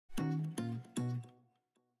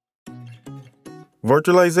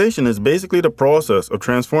Virtualization is basically the process of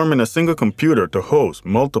transforming a single computer to host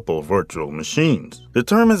multiple virtual machines. The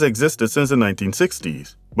term has existed since the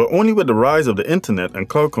 1960s, but only with the rise of the internet and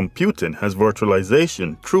cloud computing has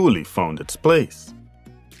virtualization truly found its place.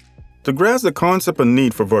 To grasp the concept and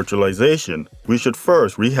need for virtualization, we should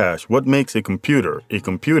first rehash what makes a computer a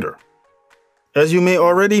computer. As you may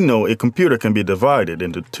already know, a computer can be divided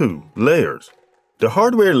into two layers. The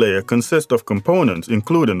hardware layer consists of components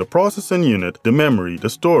including the processing unit, the memory,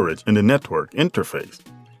 the storage, and the network interface.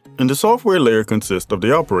 And the software layer consists of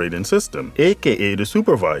the operating system, aka the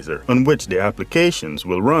supervisor, on which the applications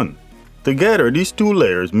will run. Together, these two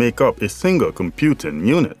layers make up a single computing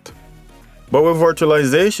unit. But with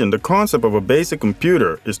virtualization, the concept of a basic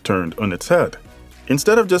computer is turned on its head.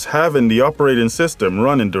 Instead of just having the operating system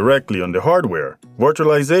running directly on the hardware,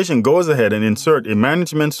 virtualization goes ahead and inserts a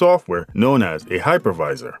management software known as a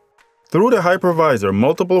hypervisor. Through the hypervisor,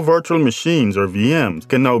 multiple virtual machines or VMs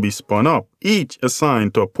can now be spun up, each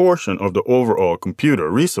assigned to a portion of the overall computer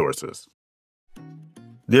resources.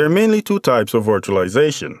 There are mainly two types of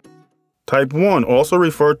virtualization. Type 1, also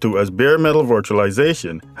referred to as bare metal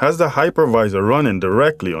virtualization, has the hypervisor running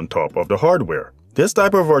directly on top of the hardware. This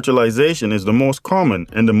type of virtualization is the most common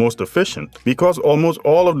and the most efficient because almost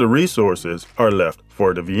all of the resources are left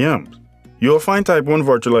for the VMs. You'll find Type 1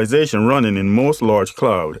 virtualization running in most large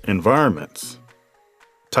cloud environments.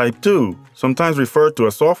 Type 2, sometimes referred to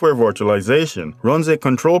as software virtualization, runs a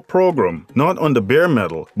control program not on the bare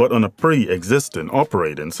metal but on a pre-existing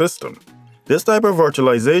operating system. This type of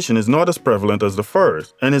virtualization is not as prevalent as the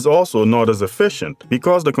first and is also not as efficient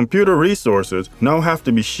because the computer resources now have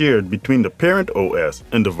to be shared between the parent OS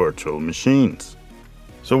and the virtual machines.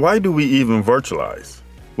 So why do we even virtualize?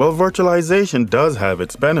 Well, virtualization does have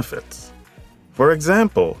its benefits. For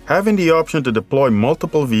example, having the option to deploy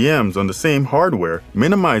multiple VMs on the same hardware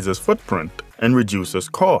minimizes footprint and reduces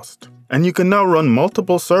cost. And you can now run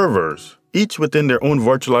multiple servers, each within their own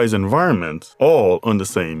virtualized environments, all on the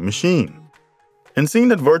same machine. And seeing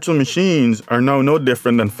that virtual machines are now no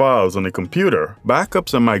different than files on a computer,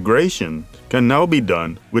 backups and migrations can now be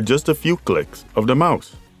done with just a few clicks of the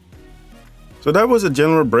mouse. So that was a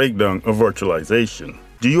general breakdown of virtualization.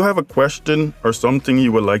 Do you have a question or something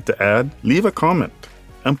you would like to add? Leave a comment.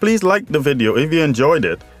 And please like the video if you enjoyed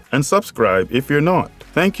it and subscribe if you're not.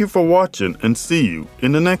 Thank you for watching and see you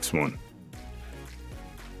in the next one.